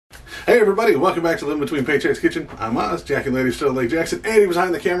Hey everybody, welcome back to Living Between Paychecks Kitchen. I'm Oz, Jack and Lady still Lake Jackson, and he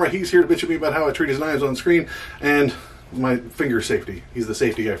behind the camera. He's here to bitch at me about how I treat his knives on screen and my finger safety. He's the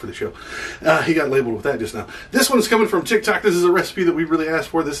safety guy for the show. He got labeled with that just now. This one's coming from TikTok. This is a recipe that we really asked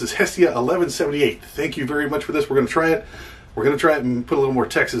for. This is Hestia 1178. Thank you very much for this. We're going to try it. We're going to try it and put a little more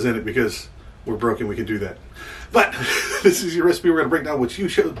Texas in it because we're broken. We can do that. But this is your recipe. We're going to break down what you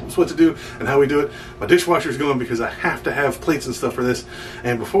showed us what to do and how we do it. My dishwasher's going because I have to have plates and stuff for this.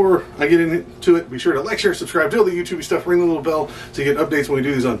 And before I get into it, be sure to like, share, subscribe, do all the YouTube stuff, ring the little bell to get updates when we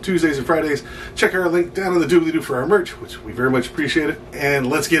do these on Tuesdays and Fridays. Check our link down in the doobly-doo for our merch, which we very much appreciate it. And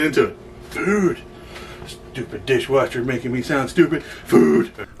let's get into it. Food. Stupid dishwasher making me sound stupid.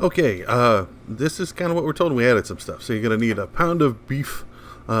 Food. Okay, this is kind of what we're told. We added some stuff. So you're going to need a pound of beef.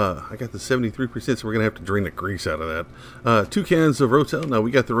 I got the 73%, so we're going to have to drain the grease out of that. 2 cans of Rotel. Now,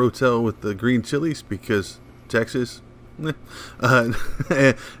 we got the Rotel with the green chilies because Texas. And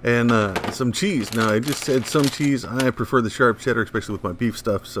some cheese. Now, I just said some cheese. I prefer the sharp cheddar, especially with my beef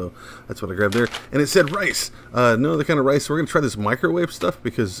stuff, so that's what I grabbed there. And it said rice. No other kind of rice. So we're going to try this microwave stuff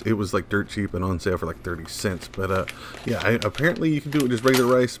because it was like dirt cheap and on sale for like 30 cents. But, yeah, apparently you can do it with just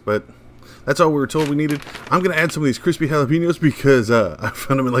regular rice, but that's all we were told we needed. I'm going to add some of these crispy jalapenos because I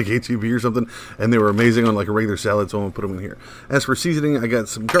found them in like HEB or something, and they were amazing on like a regular salad, so I'm going to put them in here. As for seasoning, I got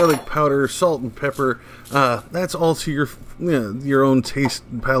some garlic powder, salt and pepper. That's all to your own taste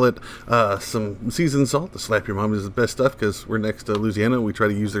palate. Some seasoned salt to slap your mom is the best stuff because we're next to Louisiana. We try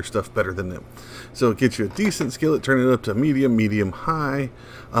to use their stuff better than them. So get you a decent skillet, turn it up to medium high.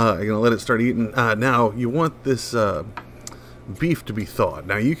 You're going to let it start eating. Now, you want this beef to be thawed.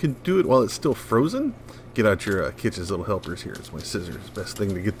 Now you can do it while it's still frozen. Get out your kitchen's little helpers here. It's my scissors. Best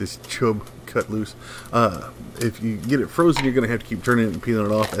thing to get this chub cut loose. If you get it frozen, you're going to have to keep turning it and peeling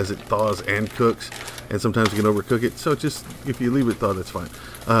it off as it thaws and cooks. And sometimes you can overcook it. So just, if you leave it thawed, that's fine.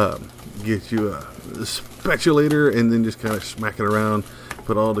 Get you a spatulator and then just kind of smack it around.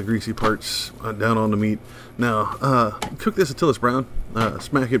 Put all the greasy parts down on the meat. Now, cook this until it's brown.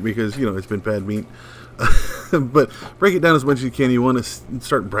 Smack it because, you know, it's been bad meat. But break it down as much as you can. You want to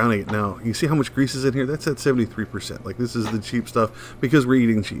start browning it now. You see how much grease is in here? That's at 73%. Like, this is the cheap stuff because we're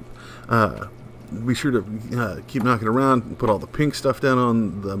eating cheap. Be sure to keep knocking around and put all the pink stuff down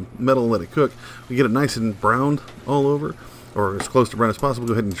on the metal and let it cook. We get it nice and browned all over, or as close to brown as possible.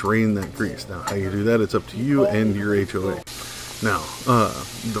 Go ahead and drain that grease. Now, how you do that, it's up to you and your HOA. Now,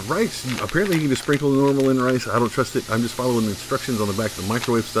 the rice, apparently you can just sprinkle the normal in rice. I don't trust it. I'm just following the instructions on the back of the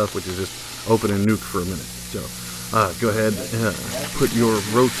microwave stuff, which is just open and nuke for a minute. So, go ahead and put your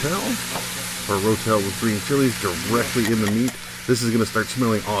Rotel, or Rotel with green chilies, directly in the meat. This is going to start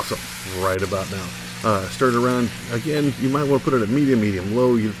smelling awesome right about now. Stir it around. Again, you might want to put it at medium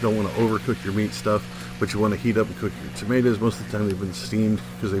low. You don't want to overcook your meat stuff, but you want to heat up and cook your tomatoes. Most of the time they've been steamed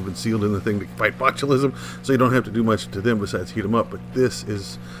because they've been sealed in the thing to fight botulism, so you don't have to do much to them besides heat them up. But this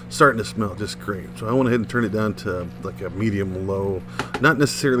is starting to smell just great. So I went ahead and turned it down to like a medium low, not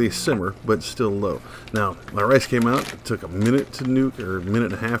necessarily a simmer, but still low. Now, my rice came out. It took a minute to nuke, or a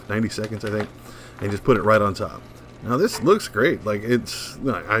minute and a half, 90 seconds I think, and just put it right on top. Now this looks great. Like, it's,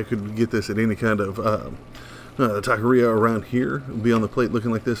 I could get this at any kind of taqueria around here. It'll be on the plate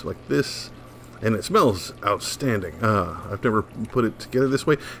looking like this. And it smells outstanding. I've never put it together this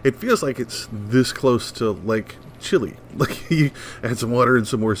way. It feels like it's this close to like chili. Like, you add some water and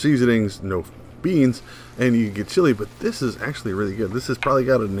some more seasonings, no beans, and you get chili. But this is actually really good. This has probably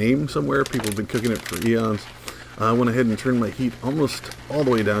got a name somewhere. People have been cooking it for eons. I went ahead and turned my heat almost all the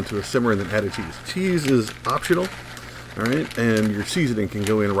way down to a simmer and then added cheese. Cheese is optional. All right, and your seasoning can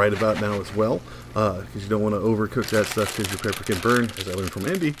go in right about now as well, because you don't want to overcook that stuff because your pepper can burn, as I learned from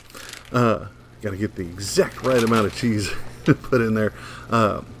Andy. Got to get the exact right amount of cheese put in there.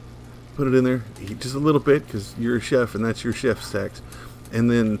 Put it in there, eat just a little bit because you're a chef and that's your chef's tax. And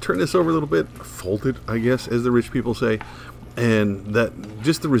then turn this over a little bit, fold it, I guess, as the rich people say. And that,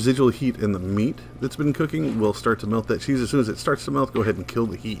 just the residual heat in the meat that's been cooking will start to melt that cheese. As soon as it starts to melt, go ahead and kill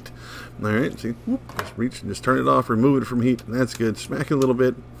the heat. All right, see, whoop, just reach and just turn it off, remove it from heat, and that's good. Smack it a little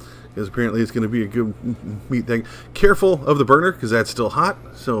bit, because apparently it's going to be a good meat thing. Careful of the burner, because that's still hot,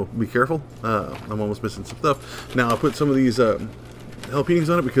 so be careful. I'm almost missing some stuff. Now, I'll put some of these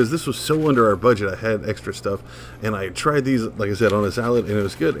jalapenos on it because this was so under our budget. I had extra stuff, and I tried these, like I said, on a salad, and it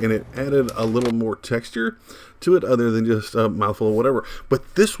was good, and it added a little more texture to it other than just a mouthful of whatever.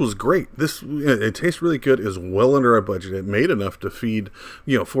 But this was great. It tastes really good. Is well under our budget. It made enough to feed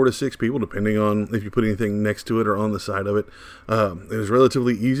 4 to 6 people, depending on if you put anything next to it or on the side of it. It was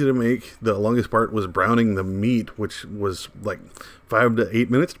relatively easy to make. The longest part was browning the meat, which was like 5 to 8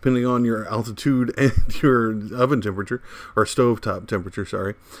 minutes, depending on your altitude and your oven temperature, or stovetop temperature,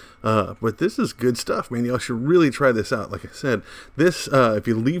 sorry. But this is good stuff, man. Y'all should really try this out. Like I said, this, if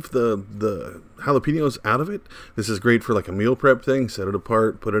you leave the jalapenos out of it, this is great for like a meal prep thing. Set it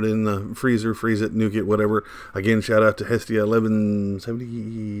apart, put it in the freezer, freeze it, nuke it, whatever. Again, shout out to Hestia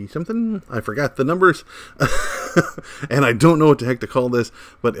 1170 something. I forgot the numbers. And I don't know what the heck to call this.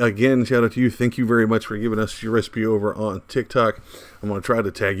 But again, shout out to you. Thank you very much for giving us your recipe over on TikTok. I'm going to try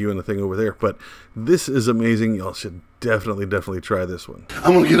to tag you in the thing over there. But this is amazing. Y'all should definitely try this one.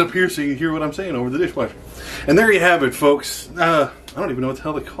 I'm going to get up here so you can hear what I'm saying over the dishwasher. And there you have it, folks. I don't even know what the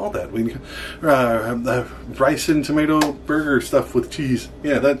hell they call that. Rice and tomato burger stuff with cheese.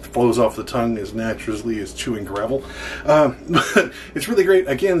 Yeah, that flows off the tongue as naturally as chewing gravel. But it's really great.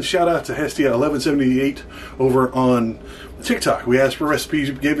 Again, shout out to Hestia 1178 over on TikTok. We asked for recipes,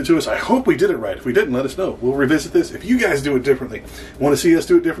 you gave it to us. I hope we did it right. If we didn't, let us know. We'll revisit this. If you guys do it differently, want to see us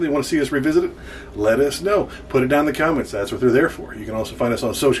do it differently, want to see us revisit it, let us know. Put it down in the comments. That's what they're there for. You can also find us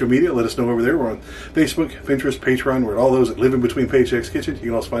on social media. Let us know over there. We're on Facebook, Pinterest, Patreon. We're at all those at Live in Between Paychecks Kitchen. You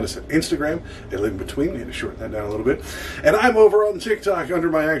can also find us at Instagram at Live in Between. We had to shorten that down a little bit. And I'm over on TikTok under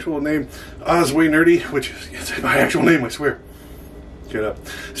my actual name, Osway Nerdy, which is my actual name, I swear. Get up.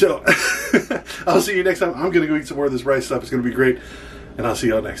 So, I'll see you next time. I'm going to go eat some more of this rice stuff. It's going to be great. And I'll see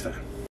y'all next time.